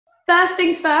First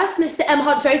things first, Mr. M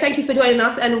Huncho, thank you for joining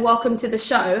us and welcome to the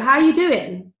show. How are you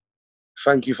doing?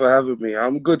 Thank you for having me.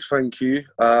 I'm good, thank you.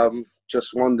 Just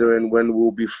wondering when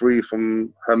we'll be free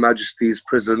from Her Majesty's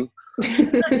prison.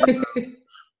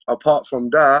 Apart from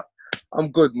that, I'm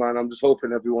good, man. I'm just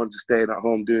hoping everyone's just staying at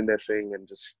home, doing their thing and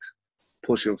just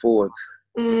pushing forward.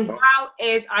 How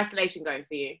is isolation going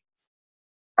for you?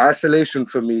 Isolation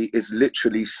for me is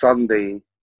literally Sunday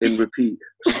in repeat,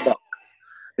 stuck.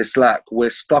 It's like we're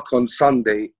stuck on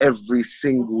Sunday every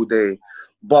single day.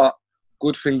 But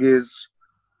good thing is,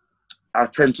 I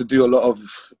tend to do a lot of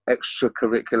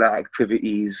extracurricular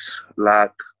activities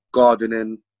like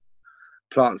gardening,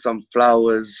 plant some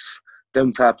flowers,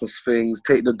 them type of things,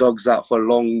 take the dogs out for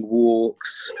long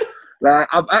walks. Like,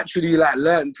 I've actually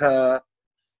learned to,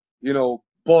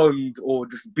 bond or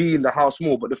just be in the house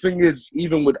more. But the thing is,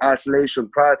 even with isolation,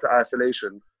 prior to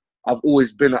isolation, I've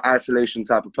always been an isolation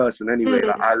type of person anyway.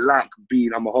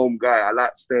 I'm a home guy. I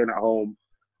like staying at home.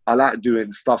 I like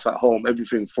doing stuff at home,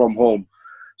 everything from home.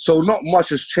 So not much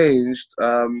has changed.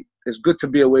 It's good to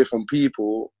be away from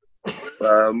people.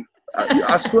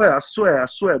 I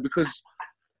swear, because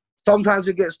sometimes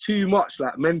it gets too much,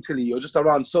 like mentally. You're just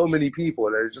around so many people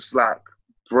and it's just like,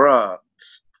 bruh,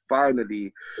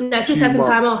 finally. No, just have some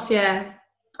time off, yeah.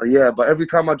 Yeah, but every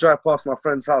time I drive past my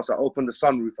friend's house, I open the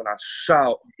sunroof and I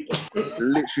shout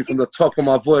literally from the top of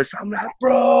my voice. I'm like,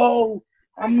 bro,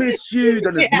 I miss you.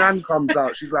 Then this nan comes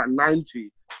out. She's like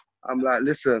 90. I'm like,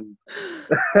 listen,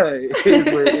 it is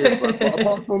what it is. But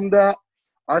apart from that,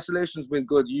 isolation's been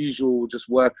good. Usual, just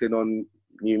working on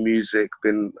new music,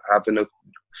 been having a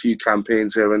few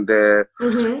campaigns here and there,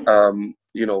 for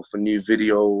new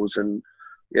videos and,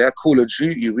 Call of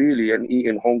Duty, really, and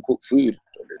eating home-cooked food.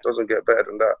 It doesn't get better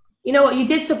than that. You know what? You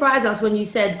did surprise us when you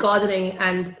said gardening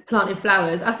and planting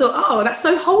flowers. I thought, oh, that's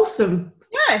so wholesome.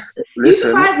 Yes. You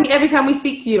surprise me every time we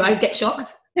speak to you. I get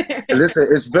shocked. Listen,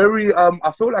 it's very,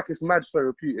 I feel like it's mad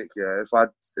therapeutic,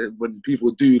 when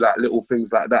people do little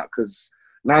things like that, because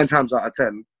 9 times out of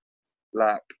 10,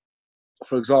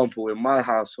 for example, in my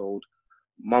household,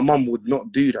 my mum would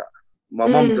not do that. My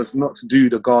mum does not do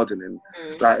the gardening.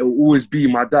 It will always be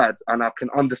my dad, and I can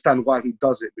understand why he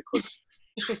does it, because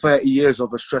 30 years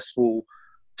of a stressful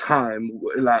time,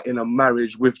 in a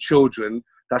marriage with children,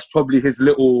 that's probably his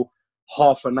little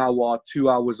half an hour, 2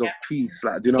 hours of peace.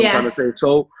 Do you know what I'm trying to say?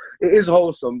 So it is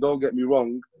wholesome, don't get me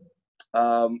wrong.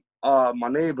 My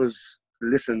neighbours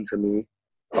listen to me,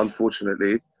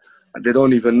 unfortunately. They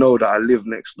don't even know that I live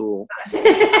next door.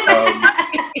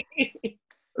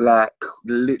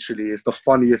 Literally, it's the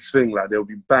funniest thing. They'll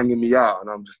be banging me out and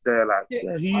I'm just there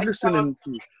who you listening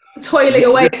to? Toiling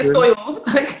away the soil.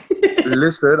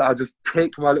 Listen, I just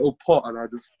take my little pot and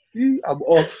I'm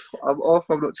off,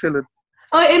 I'm not chilling.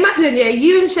 Oh, imagine,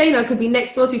 you and Shayna could be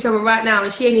next door to each other right now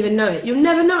and she ain't even know it. You'll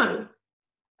never know.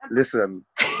 Listen,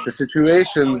 the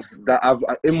situations that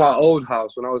in my old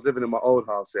house, when I was living in my old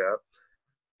house,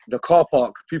 the car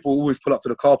park, people always pull up to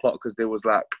the car park because there was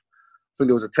I think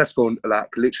there was a Tesco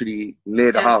literally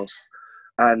near the house.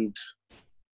 And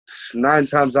 9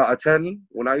 times out of 10,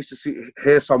 when I used to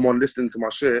hear someone listening to my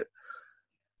shit,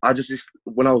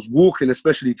 when I was walking,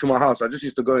 especially to my house, I just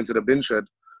used to go into the bin shed.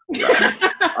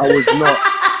 I was not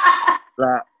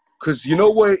because you know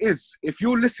what it is? If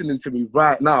you're listening to me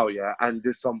right now, and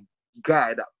there's some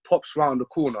guy that pops round the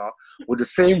corner with the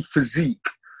same physique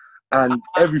and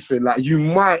everything, you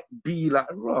might be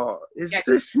raw, is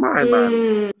this my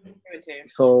man?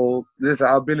 So listen,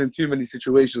 I've been in too many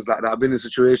situations like that. I've been in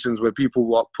situations where people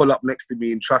will pull up next to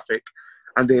me in traffic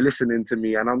and they're listening to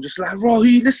me and I'm just like, bro, who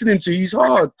you listening to? He's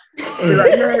hard. They're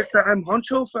like, yeah, it's that M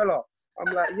Huncho fella.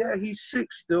 I'm like, yeah, he's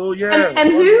sick still, yeah. And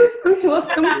who?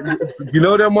 You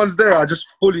know them ones there? I just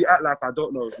fully act like I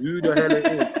don't know who the hell it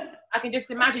is. I can just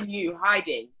imagine you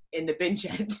hiding in the bin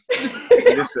shed.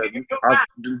 Listen,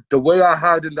 the way I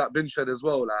hide in that bin shed as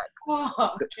well,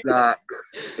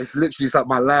 it's literally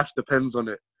my life depends on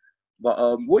it. But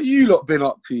what you lot been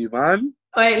up to, man?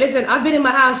 All right, listen, I've been in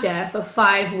my house, for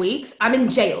 5 weeks. I'm in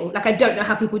jail. I don't know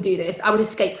how people do this. I would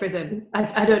escape prison.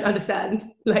 I don't understand.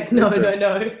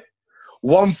 No.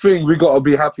 One thing we got to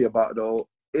be happy about, though,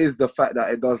 is the fact that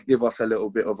it does give us a little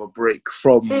bit of a break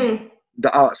from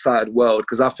the outside world.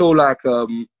 Because I feel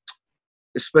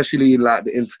especially in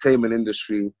the entertainment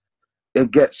industry,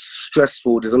 it gets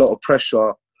stressful. There's a lot of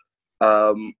pressure.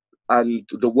 And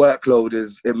the workload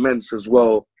is immense as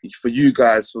well for you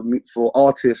guys, for me, for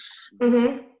artists,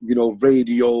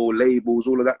 radio, labels,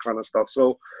 all of that kind of stuff.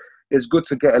 So it's good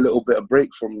to get a little bit of break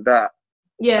from that.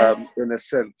 In a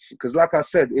sense, because like I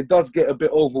said, it does get a bit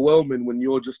overwhelming when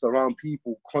you're just around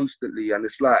people constantly and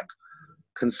it's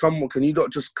can you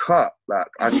not just cut? Like,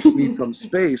 I just need some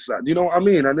space. Like, you know what I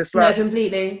mean? And it's like, no,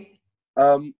 completely.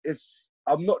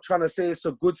 I'm not trying to say it's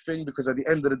a good thing, because at the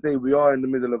end of the day, we are in the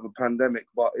middle of a pandemic,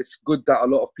 but it's good that a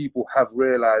lot of people have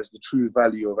realized the true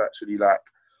value of actually like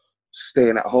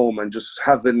staying at home and just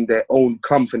having their own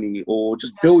company, or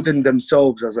just building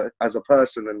themselves as a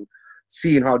person, and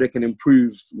seeing how they can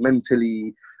improve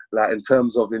mentally, like in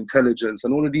terms of intelligence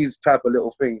and all of these type of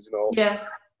little things, you know. Yeah.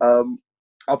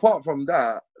 Apart from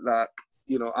that, like,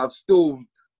 you know,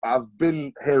 I've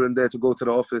been here and there to go to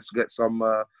the office to get some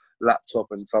laptop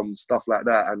and some stuff like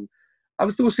that, and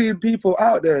I'm still seeing people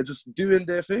out there just doing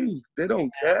their thing. They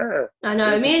don't care. I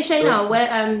know. Me and Shayna,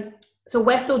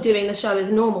 we're still doing the show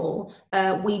as normal.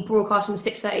 We broadcast from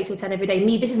 6:30 till 10 every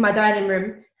day. This is my dining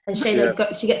room, and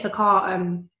Shayna she gets a car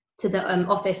to the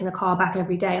office and a car back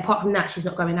every day. Apart from that, she's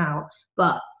not going out.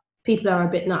 But people are a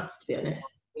bit nuts, to be honest.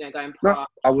 You know, going. No,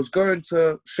 I was going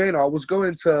to Shayna.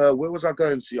 Where was I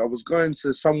going to? I was going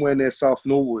to somewhere near South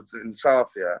Norwood in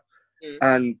South, yeah.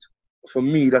 And for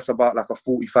me, that's about like a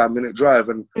 45-minute drive.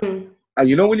 And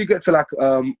you know, when you get to like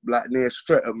near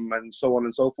Streatham and so on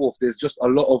and so forth, there's just a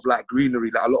lot of like greenery,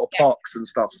 like a lot of parks and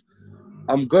stuff.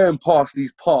 I'm going past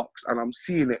these parks and I'm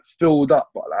seeing it filled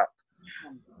up, but like,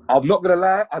 I'm not gonna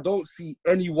lie, I don't see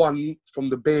anyone from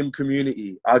the BAME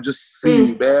community. I just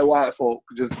see bare white folk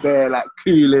just there like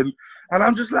cooling, and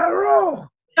I'm just like, raw.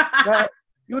 Like,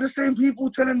 you're the same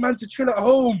people telling man to chill at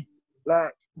home.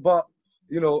 Like, but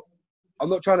you know, I'm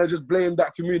not trying to just blame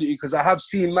that community, because I have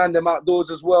seen man them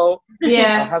outdoors as well.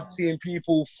 Yeah. I have seen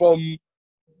people from,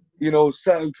 you know,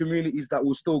 certain communities that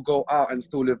will still go out and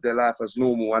still live their life as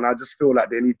normal. And I just feel like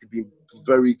they need to be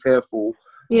very careful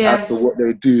as to what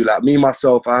they do. Like me,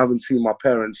 myself, I haven't seen my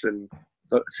parents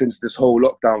since this whole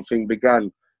lockdown thing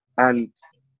began. And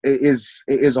it is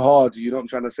hard, you know what I'm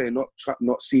trying to say?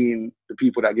 Not seeing the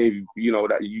people that gave you, you know,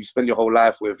 that you spend your whole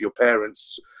life with, your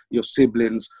parents, your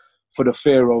siblings, for the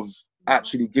fear of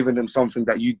actually giving them something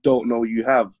that you don't know you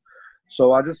have.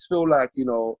 So I just feel like, you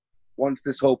know, once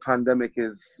this whole pandemic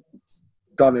is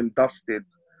done and dusted,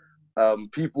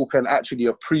 people can actually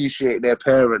appreciate their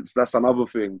parents. That's another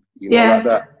thing, you know, like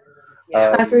that.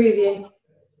 Yeah, I agree with you.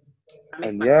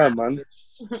 And yeah, man.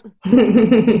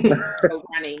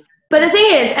 But the thing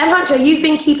is, M Huncho, you've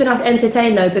been keeping us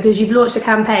entertained though, because you've launched a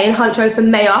campaign, Huncho for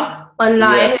Mayor,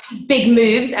 online, big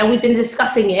moves, and we've been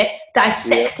discussing it,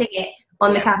 dissecting it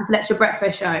on the Capital Extra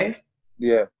Breakfast Show.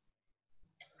 Yeah.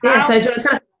 Yeah, so do you want to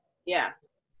tell us? Yeah.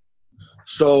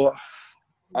 So,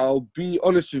 I'll be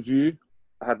honest with you,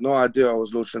 I had no idea I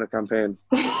was launching a campaign.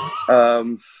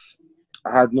 I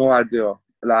had no idea.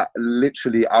 Like,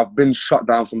 literally, I've been shut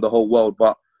down from the whole world,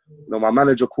 but, you know, my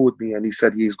manager called me and he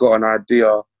said he's got an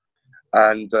idea.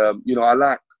 And, you know, I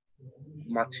like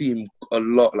my team a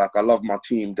lot. Like, I love my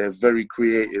team. They're very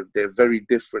creative. They're very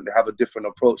different. They have a different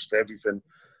approach to everything.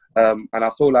 And I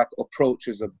feel like approach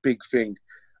is a big thing.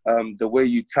 The way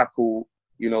you tackle,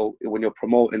 you know, when you're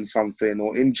promoting something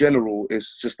or in general,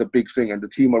 it's just a big thing. And the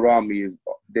team around me,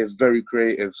 they're very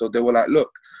creative. So they were like, look,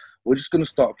 we're just going to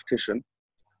start a petition.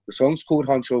 The song's called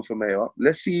Huncho for Mayor.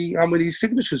 Let's see how many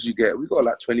signatures you get. We got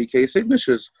like 20k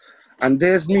signatures. And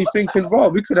there's me thinking, wow,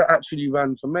 we could have actually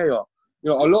ran for mayor.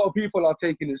 You know, a lot of people are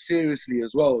taking it seriously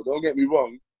as well. Don't get me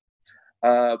wrong.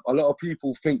 A lot of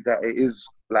people think that it is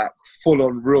like full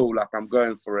on real, like I'm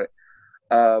going for it.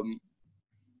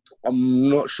 I'm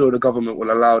not sure the government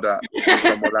will allow that for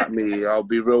someone like me. I'll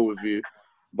be real with you.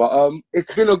 But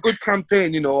it's been a good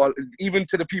campaign, you know, even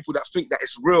to the people that think that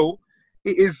it's real.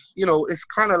 It is, you know, it's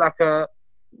kind of like a,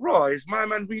 raw, is my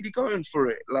man really going for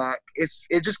it? Like, it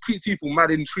just keeps people mad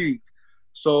intrigued.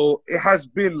 So it has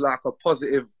been like a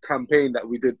positive campaign that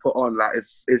we did put on. Like,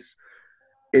 it's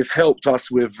helped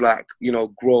us with, like, you know,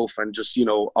 growth and just, you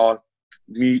know,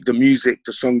 the music,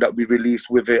 the song that we released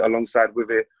with it, alongside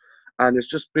with it. And it's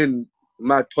just been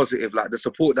mad positive. Like, the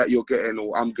support that you're getting,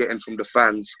 or I'm getting from the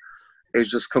fans,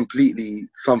 is just completely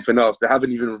something else. They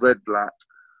haven't even read, like,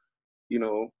 you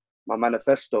know, my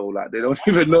manifesto. Like, they don't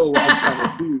even know what I'm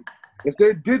trying to do. If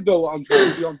they did know what I'm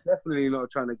trying to do, I'm definitely not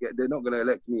trying to get. They're not going to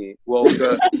elect me. Well,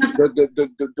 the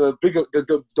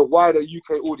wider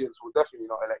UK audience will definitely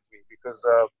not elect me, because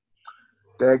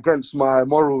they're against my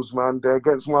morals, man. They're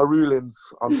against my rulings,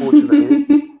 unfortunately.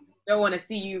 Don't want to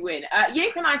see you win.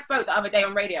 Yinka and I spoke the other day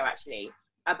on radio, actually,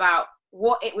 about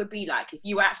what it would be like if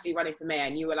you were actually running for mayor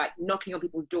and you were like knocking on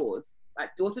people's doors,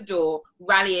 like door to door,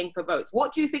 rallying for votes.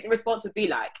 What do you think the response would be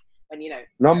like? And, you know,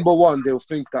 number one, they'll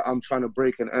think that I'm trying to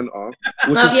break and enter,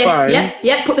 which is fine.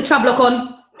 Yeah, put the trap lock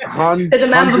on. 100%. There's a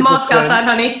man with a mask outside,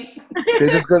 honey. They're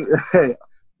just gonna.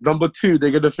 Number two,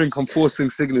 they're gonna think I'm forcing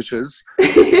signatures.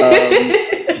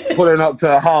 pulling up to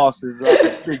her house is like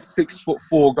a big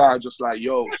 6'4" guy, just like,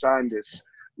 yo, sign this.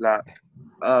 Like,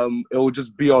 it will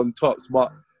just be on tops.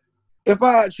 But if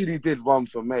I actually did run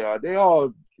for mayor, they are,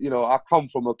 I come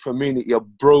from a community, a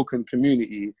broken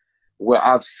community, where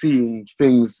I've seen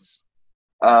things,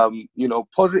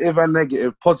 positive and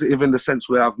negative. Positive in the sense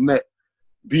where I've met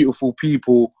beautiful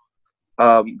people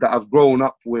that I've grown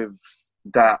up with,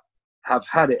 that have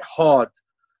had it hard,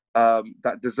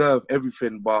 that deserve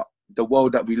everything, but the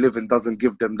world that we live in doesn't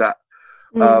give them that.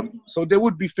 So there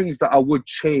would be things that I would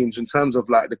change in terms of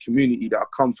like the community that I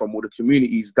come from, or the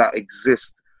communities that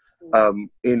exist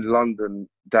in London,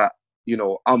 that,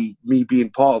 I'm me being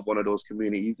part of one of those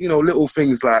communities. Little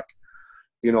things like,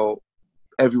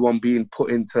 everyone being put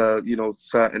into,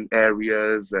 certain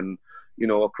areas, and,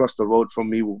 across the road from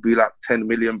me will be like £10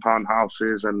 million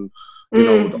houses, and,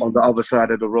 on the other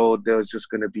side of the road, there's just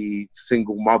going to be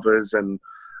single mothers and,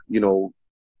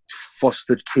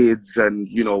 fostered kids and,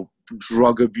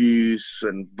 drug abuse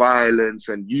and violence,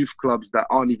 and youth clubs that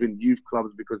aren't even youth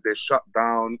clubs because they're shut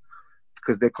down,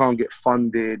 because they can't get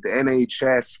funded. The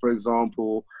NHS, for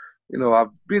example, I've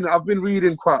been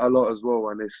reading quite a lot as well,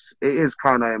 and it is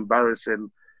kind of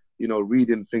embarrassing,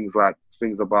 reading things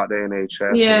about the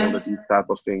NHS and all of these type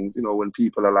of things. When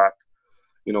people are like,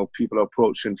 people are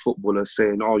approaching footballers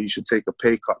saying, "Oh, you should take a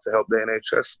pay cut to help the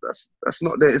NHS." That's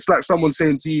not there. It's like someone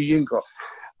saying to you, Yinka,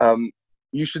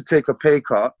 you should take a pay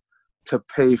cut to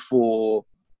pay for,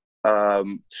 I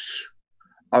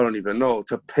don't even know,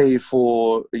 to pay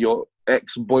for your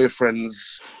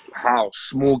ex-boyfriend's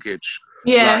house mortgage.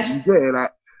 Yeah. Like, you get it?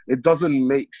 Like, it doesn't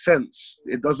make sense.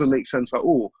 It doesn't make sense at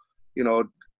all.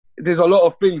 There's a lot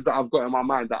of things that I've got in my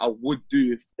mind that I would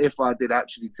do if I did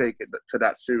actually take it to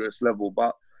that serious level.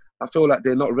 But I feel like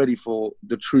they're not ready for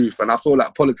the truth. And I feel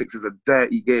like politics is a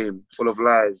dirty game full of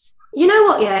lies. You know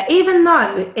what, yeah, even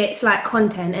though it's like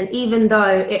content, and even though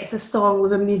it's a song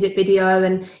with a music video,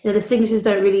 and the signatures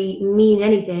don't really mean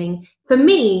anything, for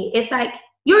me, it's like,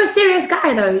 you're a serious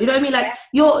guy though, you know what I mean? Like,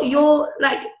 you're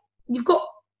like, you've got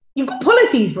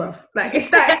policies, bro. Like, it's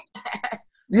like...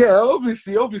 Yeah,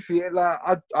 obviously, like,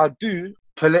 I do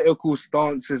political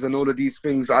stances and all of these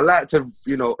things. I like to,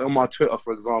 on my Twitter,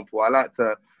 for example, I like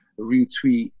to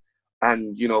retweet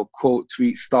and, quote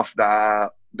tweet stuff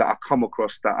that I come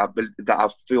across that I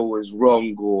feel is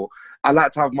wrong, or I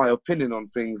like to have my opinion on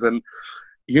things. And,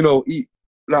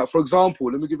 like, for example,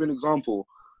 let me give you an example.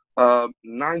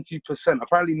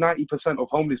 90% of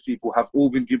homeless people have all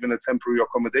been given a temporary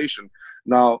accommodation.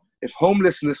 Now, if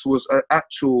homelessness was an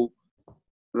actual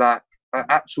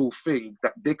thing,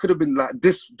 that they could have been like,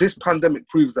 this pandemic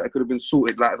proves that it could have been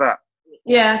sorted like that.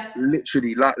 Yeah.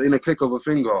 Literally, like in a click of a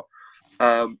finger.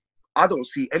 I don't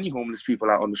see any homeless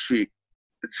people out on the street.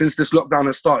 Since this lockdown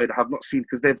has started, I have not seen,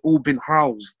 because they've all been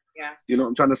housed. Yeah. You know what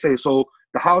I'm trying to say? So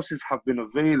the houses have been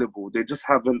available. They just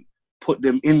haven't put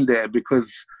them in there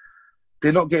because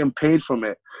they're not getting paid from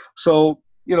it. So,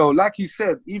 like you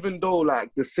said, even though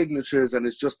like the signatures and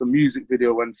it's just a music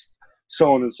video and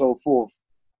so on and so forth,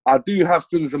 I do have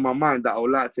things in my mind that I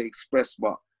would like to express,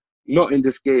 but not in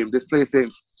this game. This place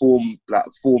ain't for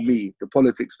me. The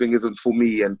politics thing isn't for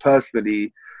me. And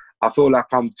personally, I feel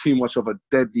like I'm too much of a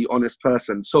deadly honest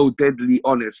person. So deadly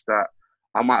honest that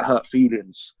I might hurt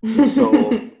feelings.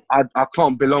 So I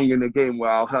can't belong in a game where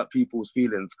I'll hurt people's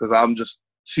feelings, because I'm just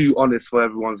too honest for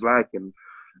everyone's liking.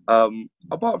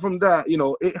 Apart from that,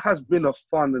 it has been a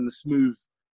fun and smooth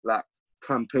like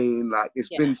campaign. Like, it's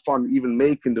been fun even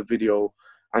making the video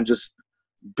and just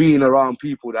being around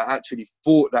people that actually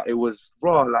thought that it was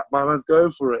raw. Like, my man's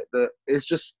going for it. That it's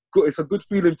just good. It's a good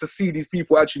feeling to see these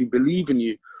people actually believe in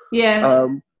you. Yeah.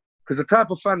 Because the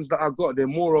type of fans that I've got, they're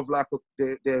more of like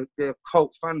they're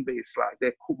cult fan base.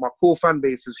 Like, my core fan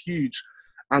base is huge,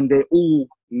 and they all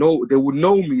know, they would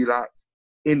know me like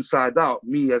inside out.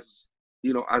 Me as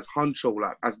as Huncho,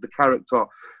 like as the character,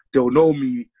 they'll know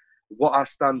me, what I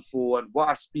stand for and what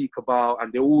I speak about,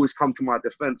 and they always come to my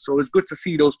defense. So it's good to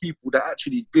see those people that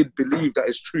actually did believe that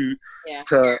it's true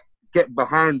to get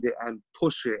behind it and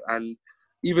push it. And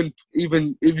even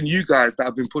you guys that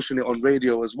have been pushing it on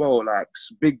radio as well, like,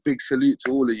 big salute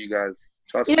to all of you guys.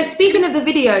 Trust me. Speaking of the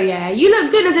video, you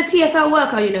look good as a TFL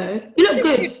worker, you look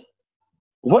good.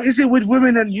 What is it with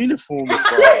women and uniforms?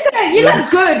 Listen, you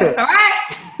look good, all right?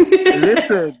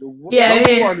 Listen,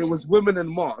 number one, it was women and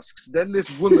masks. Then there's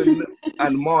women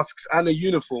and masks and a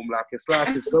uniform. Like, it's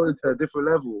going to a different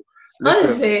level. Listen,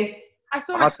 honestly, I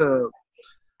saw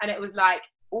and it was like,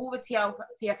 all the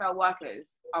TFL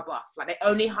workers are buff. Like, they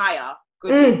only hire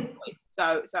good boys.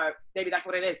 So maybe that's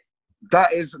what it is.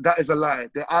 That is a lie.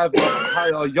 They either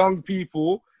hire young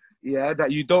people yeah,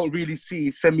 that you don't really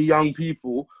see semi-young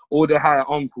people or their higher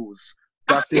uncles.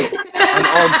 That's it. And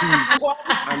aunties.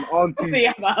 And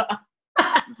aunties.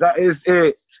 That is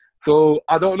it. So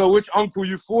I don't know which uncle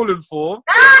you've fallen for.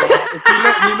 If you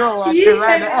let me know, I can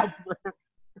line it up.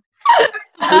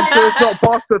 Make sure it's not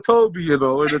Pastor Toby, you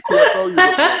know, in the TFL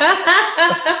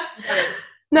uniform.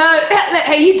 No,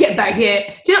 hey, you get back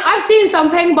here. Do you know, I've seen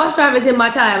some paying bus drivers in my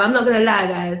time. I'm not going to lie,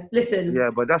 guys. Listen. Yeah,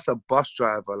 but that's a bus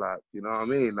driver, like, you know what I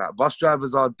mean? Like, bus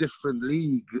drivers are a different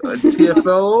league.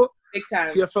 TFL, Big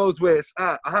time. TFL's where it's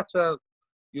at. I had to,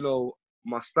 you know,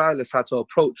 my stylist had to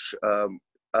approach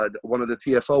one of the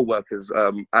TFL workers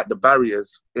at the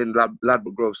barriers in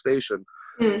Ladbroke Grove Station.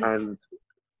 And,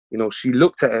 you know, she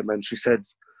looked at him and she said,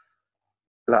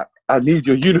 like, I need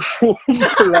your uniform.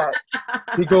 Like,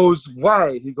 he goes,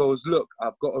 why? He goes, look,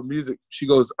 she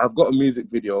goes, I've got a music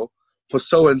video for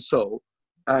so-and-so,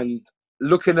 and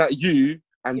looking at you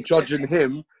and judging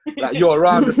him, like, you're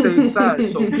around the same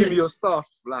size, so give me your stuff.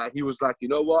 Like, he was like, you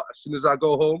know what? As soon as I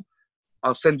go home,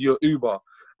 I'll send you an Uber.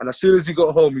 And as soon as he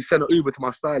got home, he sent an Uber to my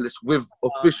stylist with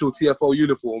official TFL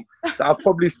uniform that I've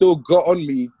probably still got on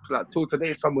me, like, till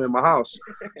today somewhere in my house.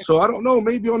 So I don't know,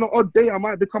 maybe on an odd day I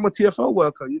might become a TFL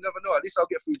worker. You never know. At least I'll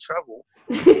get free travel.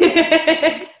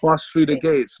 Pass through the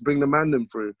gates, bring the man them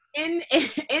through. In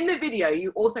the video,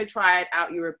 you also tried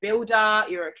out, you're a builder,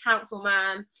 you're a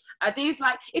councilman. Are these,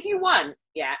 like, if you won,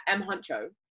 M Huncho,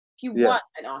 if you won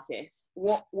an artist,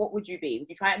 what would you be? Would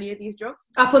you try any of these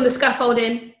jobs? Up on the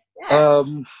scaffolding. Yeah.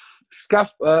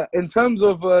 In terms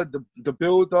of the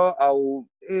builder,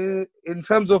 in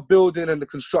terms of building and the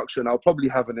construction, I'll probably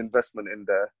have an investment in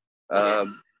there,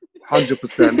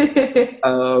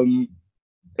 100%.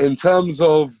 In terms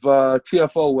of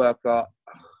TFL worker,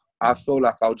 I feel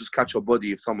like I'll just catch a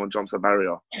body if someone jumps a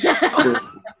barrier.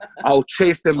 I'll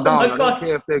chase them down. I don't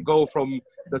care if they go from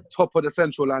the top of the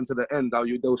central line to the end.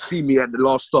 They'll see me at the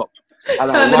last stop.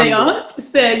 Terminator,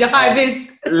 just there, your high vis.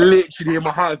 Literally in my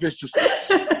high vis, just.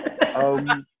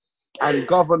 And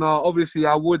governor, obviously,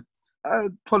 I would.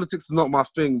 Politics is not my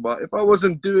thing, but if I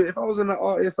wasn't an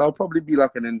artist, I'll probably be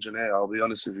like an engineer. I'll be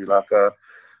honest with you, like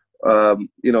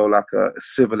like a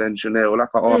civil engineer or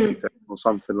like an architect or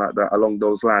something like that. Along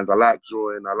those lines, I like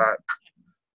drawing. I like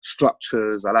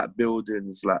structures. I like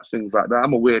buildings, like things like that.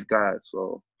 I'm a weird guy,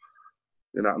 so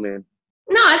you know what I mean.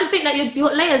 No, I just think that you've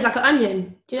got layers like an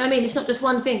onion. Do you know what I mean? It's not just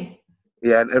one thing.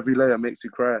 Yeah, and every layer makes you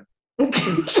cry. And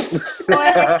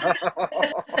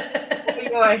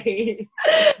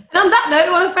on that note, I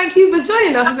want to thank you for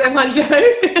joining us, M Huncho.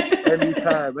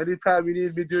 Anytime you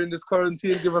need me during this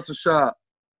quarantine, give us a shout.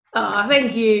 Oh,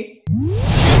 thank you.